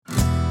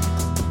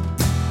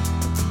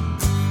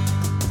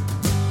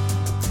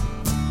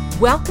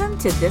Welcome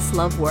to This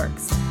Love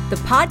Works, the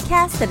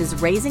podcast that is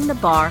raising the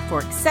bar for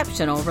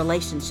exceptional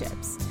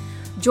relationships.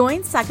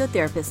 Join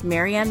psychotherapist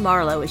Marianne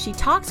Marlowe as she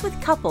talks with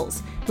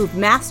couples who've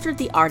mastered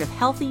the art of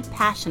healthy,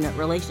 passionate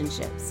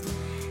relationships.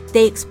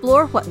 They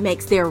explore what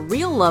makes their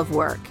real love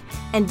work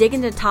and dig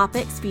into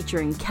topics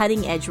featuring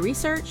cutting-edge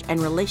research and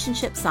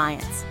relationship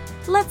science.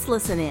 Let's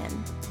listen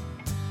in.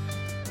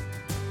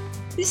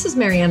 This is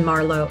Marianne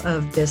Marlowe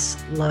of This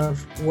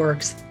Love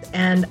Works,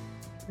 and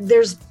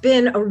there's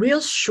been a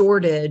real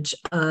shortage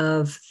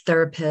of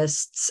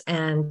therapists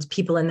and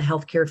people in the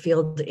healthcare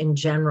field in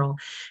general.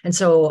 And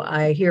so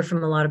I hear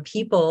from a lot of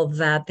people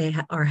that they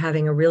are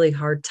having a really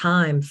hard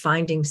time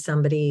finding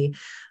somebody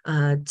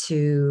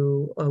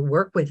to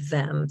work with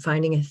them.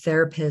 Finding a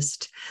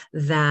therapist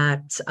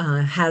that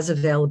has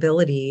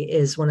availability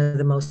is one of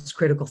the most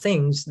critical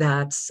things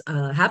that's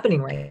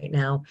happening right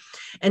now.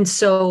 And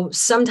so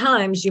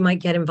sometimes you might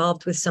get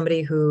involved with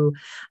somebody who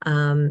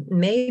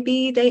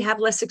maybe they have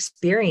less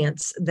experience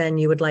than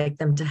you would like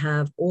them to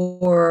have,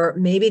 or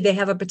maybe they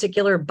have a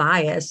particular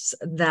bias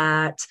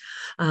that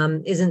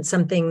isn't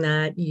something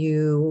that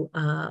you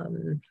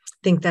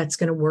think that's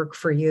going to work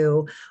for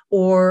you,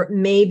 or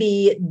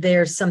maybe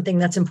there's something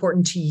that's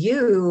important to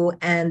you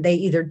and they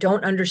either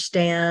don't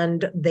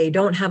understand, they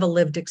don't have a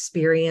lived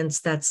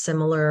experience that's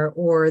similar,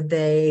 or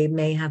they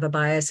may have a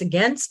bias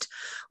against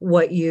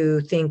what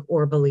you think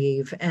or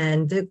believe.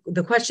 And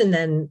the question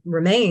then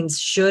remains,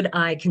 should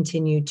I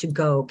continue to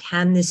go?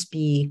 Can this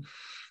be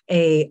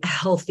a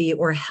healthy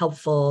or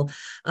helpful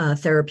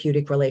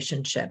therapeutic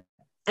relationship?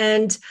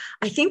 And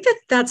I think that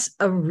that's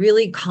a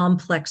really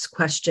complex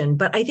question,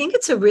 but I think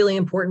it's a really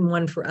important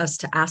one for us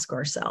to ask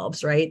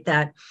ourselves, right?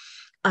 That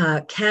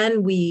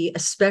can we,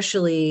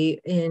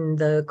 especially in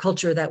the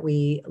culture that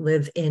we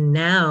live in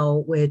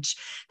now, which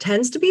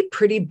tends to be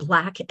pretty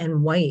black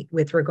and white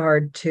with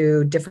regard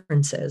to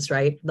differences,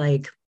 right?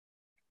 Like,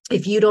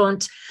 if you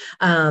don't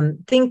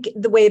think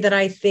the way that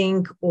I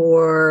think,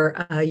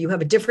 or you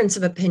have a difference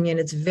of opinion,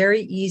 it's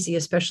very easy,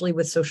 especially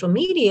with social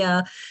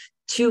media,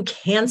 to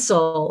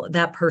cancel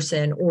that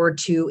person or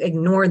to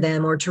ignore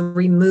them or to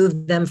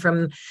remove them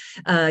from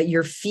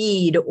your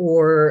feed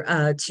or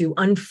to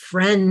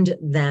unfriend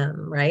them,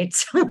 right?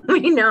 So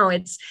we know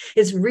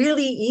it's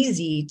really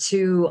easy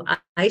to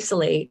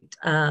isolate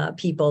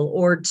people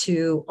or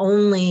to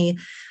only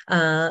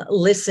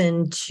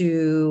listen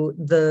to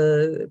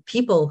the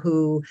people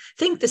who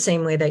think the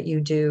same way that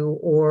you do,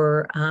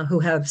 or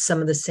who have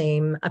some of the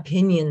same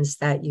opinions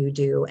that you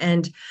do.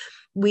 And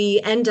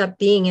we end up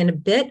being in a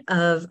bit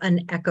of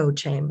an echo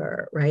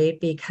chamber, right?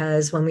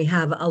 Because when we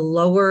have a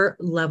lower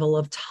level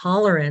of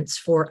tolerance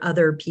for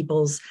other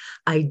people's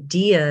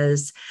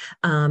ideas,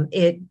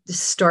 it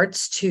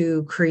starts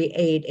to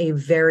create a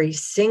very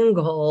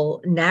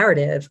single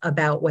narrative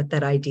about what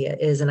that idea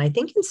is. And I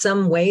think in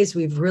some ways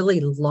we've really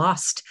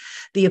lost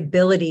the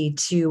ability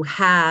to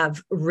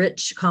have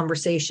rich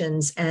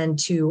conversations and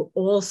to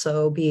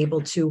also be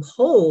able to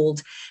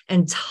hold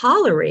and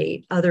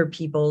tolerate other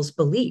people's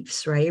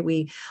beliefs, right?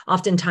 We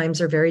oftentimes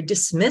are very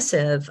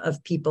dismissive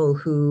of people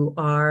who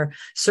are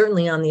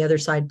certainly on the other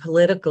side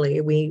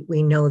politically. We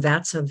know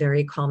that's a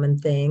very common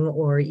thing,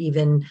 or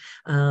even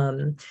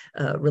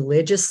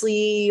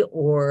religiously,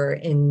 or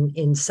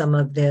in some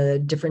of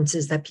the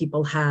differences that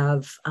people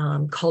have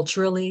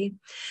culturally.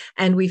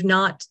 And we've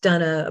not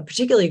done a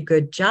particularly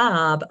good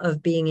job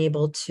of being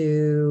able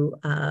to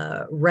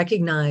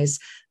recognize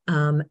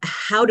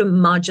how to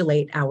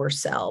modulate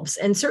ourselves.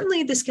 And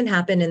certainly this can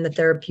happen in the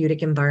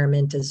therapeutic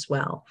environment as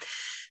well.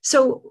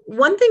 So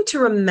one thing to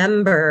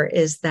remember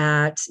is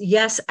that,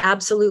 yes,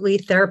 absolutely,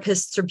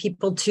 therapists are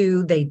people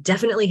too. They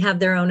definitely have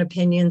their own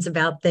opinions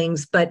about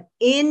things, but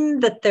in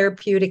the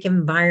therapeutic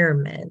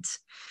environment,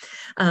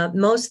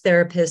 most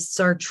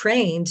therapists are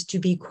trained to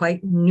be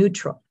quite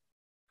neutral.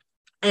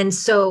 And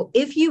so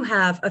if you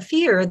have a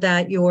fear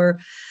that your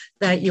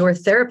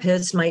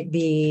therapist might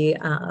be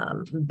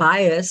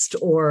biased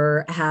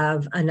or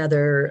have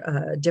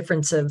another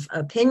difference of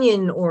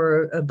opinion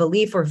or a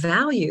belief or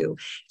value,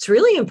 it's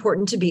really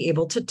important to be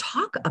able to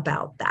talk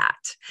about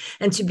that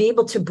and to be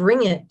able to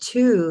bring it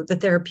to the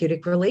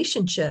therapeutic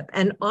relationship.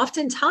 And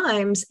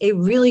oftentimes, a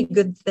really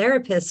good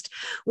therapist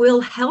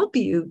will help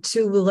you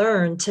to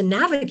learn to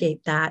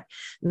navigate that,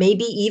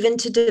 maybe even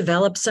to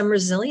develop some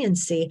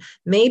resiliency,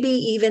 maybe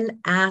even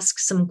ask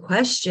some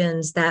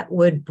questions that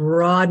would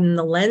broaden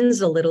the lens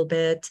a little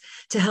bit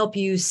to help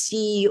you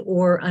see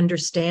or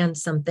understand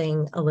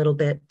something a little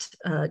bit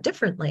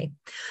differently.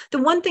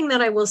 The one thing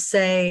that I will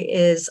say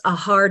is a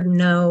hard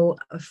no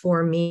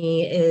for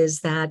me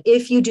is that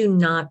if you do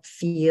not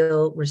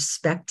feel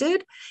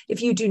respected,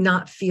 if you do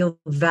not feel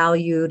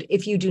valued,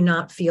 if you do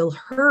not feel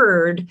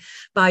heard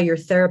by your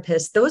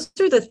therapist, those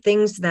are the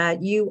things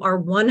that you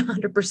are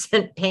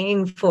 100%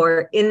 paying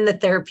for in the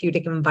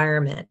therapeutic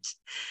environment.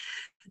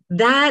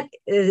 That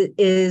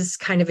is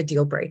kind of a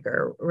deal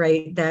breaker,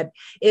 right? That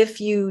if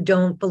you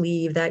don't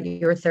believe that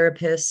your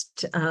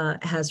therapist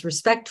has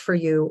respect for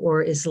you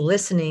or is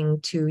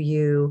listening to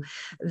you,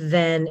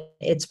 then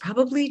it's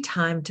probably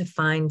time to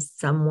find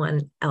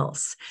someone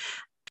else.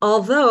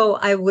 Although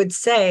I would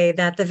say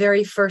that the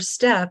very first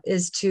step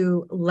is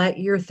to let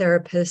your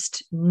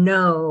therapist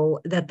know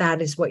that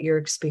that is what your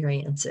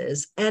experience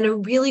is. And a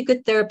really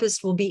good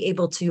therapist will be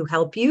able to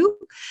help you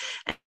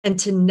and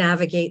to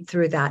navigate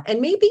through that, and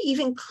maybe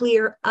even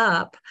clear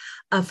up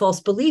a false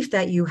belief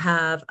that you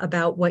have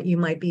about what you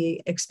might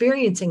be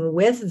experiencing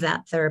with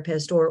that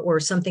therapist, or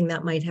something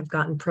that might have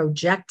gotten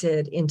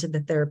projected into the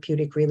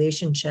therapeutic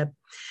relationship.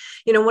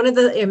 One of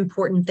the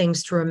important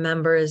things to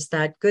remember is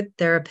that good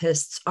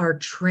therapists are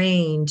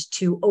trained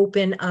to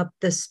open up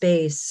the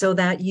space so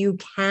that you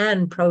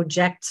can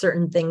project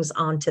certain things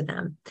onto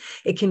them.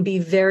 It can be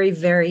very,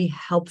 very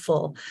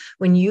helpful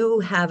when you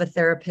have a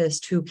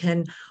therapist who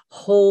can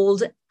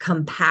hold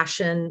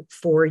compassion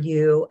for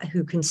you,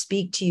 who can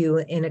speak to you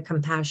in a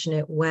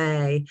compassionate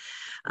way,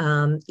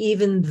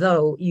 even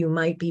though you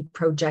might be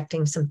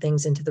projecting some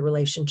things into the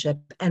relationship.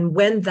 And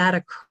when that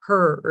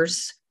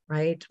occurs,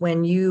 right?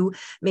 When you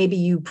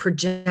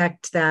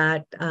project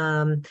that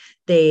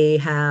they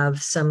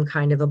have some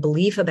kind of a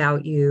belief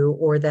about you,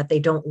 or that they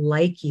don't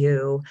like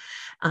you,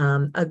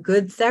 a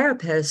good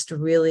therapist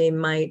really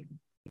might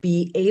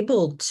be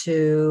able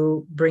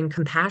to bring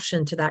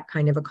compassion to that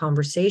kind of a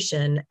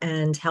conversation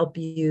and help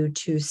you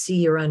to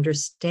see or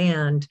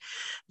understand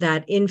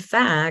that, in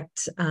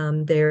fact,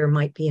 there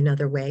might be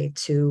another way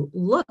to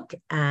look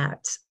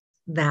at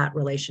that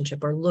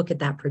relationship or look at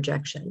that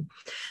projection.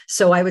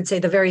 So I would say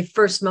the very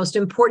first most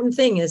important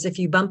thing is, if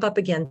you bump up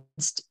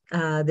against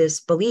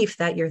this belief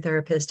that your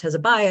therapist has a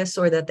bias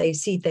or that they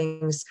see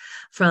things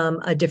from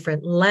a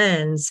different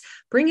lens,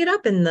 bring it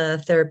up in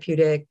the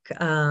therapeutic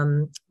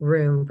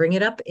room, bring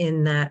it up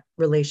in that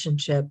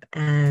relationship,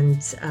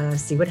 and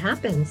see what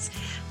happens.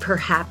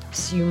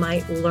 Perhaps you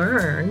might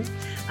learn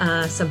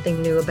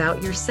something new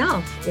about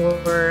yourself,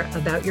 or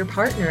about your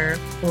partner,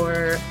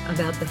 or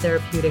about the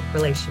therapeutic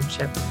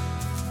relationship.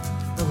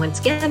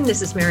 Once again,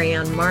 this is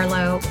Marianne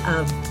Marlowe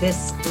of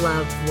This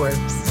Love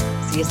Works.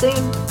 See you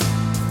soon.